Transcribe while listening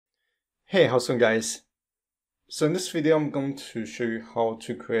Hey, how's it going, guys? So in this video, I'm going to show you how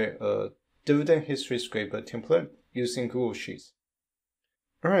to create a dividend history scraper template using Google Sheets.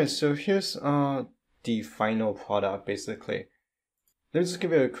 Alright, so here's the final product basically. Let me just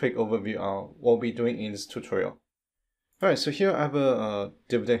give you a quick overview on what we'll be doing in this tutorial. Alright, so here I have a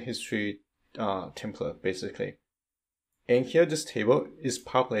dividend history template basically. And here this table is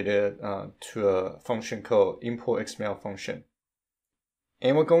populated to a function called import XML function.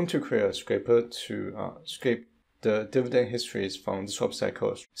 And we're going to create a scraper to scrape the dividend histories from this website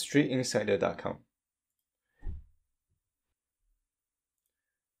called streetinsider.com.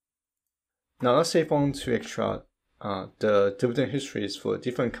 Now let's say if I want to extract the dividend histories for a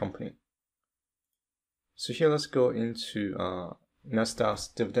different company. So here let's go into Nasdaq's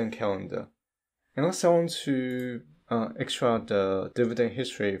dividend calendar. And let's say I want to extract the dividend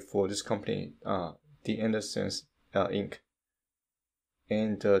history for this company, the Andersons Inc.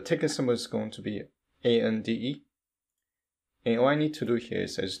 And the ticker symbol is going to be ANDE. And all I need to do here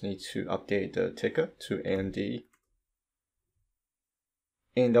is I just need to update the ticker to ANDE.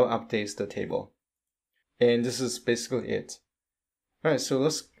 And that updates the table. And this is basically it. Alright, so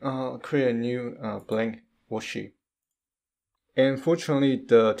let's create a new blank worksheet. And fortunately,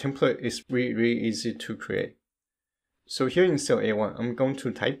 the template is really easy to create. So here in cell A1, I'm going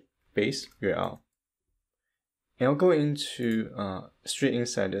to type base URL. And I'll go into Street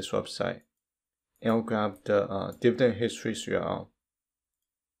Insider's website. And I'll grab the dividend history URL.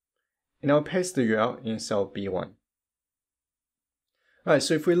 And I'll paste the URL in cell B1. Alright,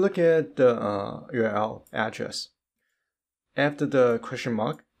 so if we look at the URL address, after the question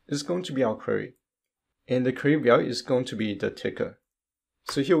mark is going to be our query. And the query value is going to be the ticker.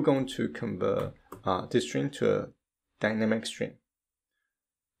 So here we're going to convert this string to a dynamic string.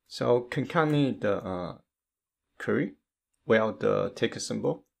 So I'll concatenate the query without the ticker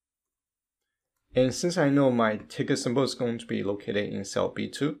symbol. And since I know my ticker symbol is going to be located in cell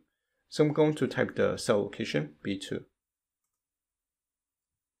B2, so I'm going to type the cell location B2.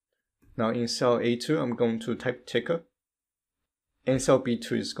 Now in cell A2, I'm going to type ticker. And cell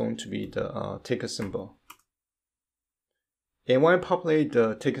B2 is going to be the ticker symbol. And when I populate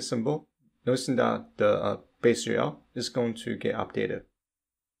the ticker symbol, notice that the base URL is going to get updated.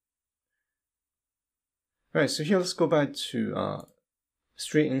 Alright, so here let's go back to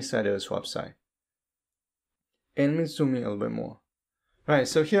Street Insider's website. And let me zoom in a little bit more. Alright,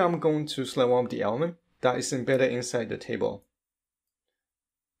 so here I'm going to select one of the elements that is embedded inside the table.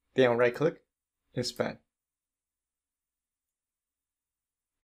 Then I'll right click, inspect.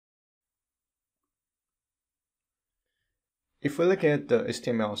 If we look at the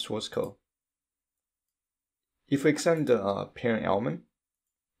HTML source code, if we examine the parent element,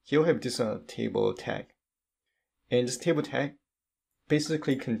 here we have this table tag. And this table tag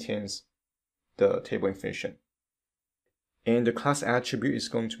basically contains the table information. And the class attribute is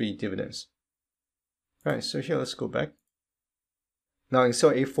going to be dividends. Alright, so here let's go back. Now in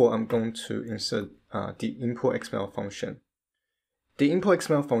cell A4, I'm going to insert the import XML function. The import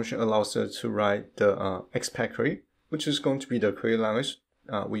XML function allows us to write the XPath query, which is going to be the query language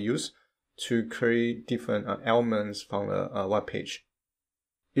we use to query different elements from a web page.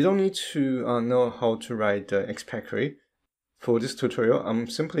 You don't need to know how to write the XPath query. For this tutorial, I'm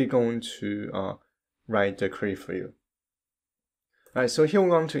simply going to write the query for you. Alright, so here we're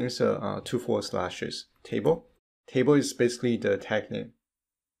going to insert 2 forward slashes, table. Table is basically the tag name.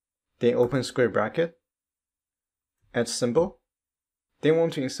 Then open square bracket, add symbol. Then we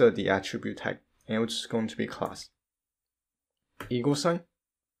want to insert the attribute tag, and which is going to be class. Equal sign.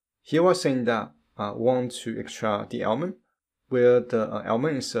 Here we're saying that we want to extract the element where the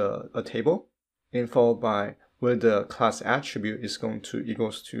element is a table, and followed by where the class attribute is going to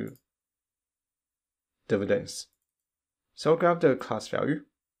equals to dividends. So I'll grab the class value,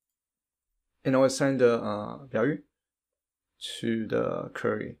 and I'll assign the value to the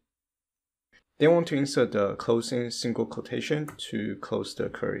query. Then I want to insert the closing single quotation to close the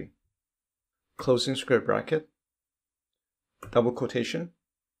query. Closing square bracket, double quotation,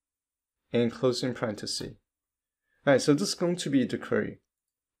 and closing parenthesis. Alright, so this is going to be the query.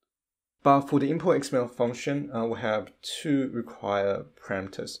 But for the import XML function, we have 2 required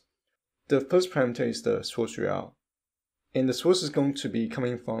parameters. The first parameter is the source URL. And the source is going to be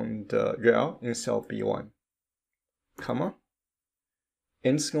coming from the URL in cell B1, comma,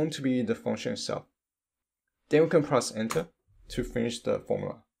 and it's going to be the function itself. Then we can press enter to finish the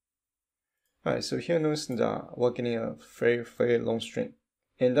formula. Alright, so here notice that we're getting a very long string.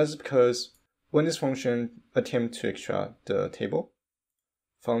 And that's because when this function attempts to extract the table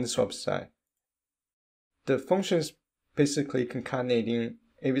from this website, the function is basically concatenating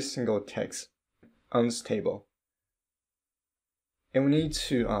every single text on this table. And we need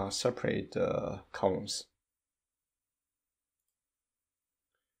to separate the columns.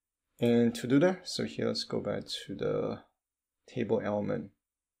 And to do that, so here let's go back to the table element.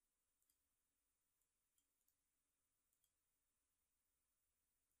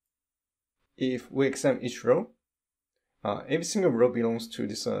 If we examine each row, every single row belongs to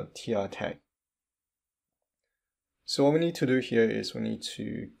this tr tag. So what we need to do here is we need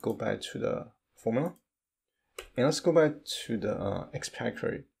to go back to the formula. And let's go back to the expect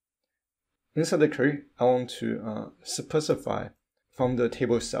query. Inside the query, I want to specify from the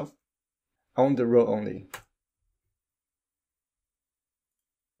table itself, I want the row only.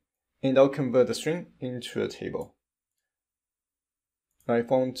 And I'll convert the string into a table. Now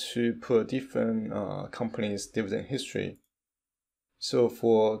if I want to put different companies' dividend history, so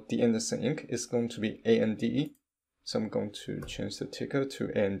for the Anderson Inc., it's going to be ANDE. So I'm going to change the ticker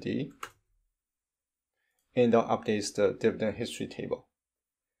to ANDE. And I'll update the dividend history table.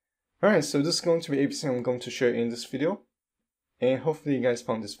 Alright, so this is going to be everything I'm going to share in this video. And hopefully you guys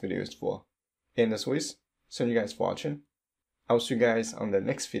found this video useful. And as always, thank you guys for watching. I'll see you guys on the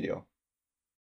next video.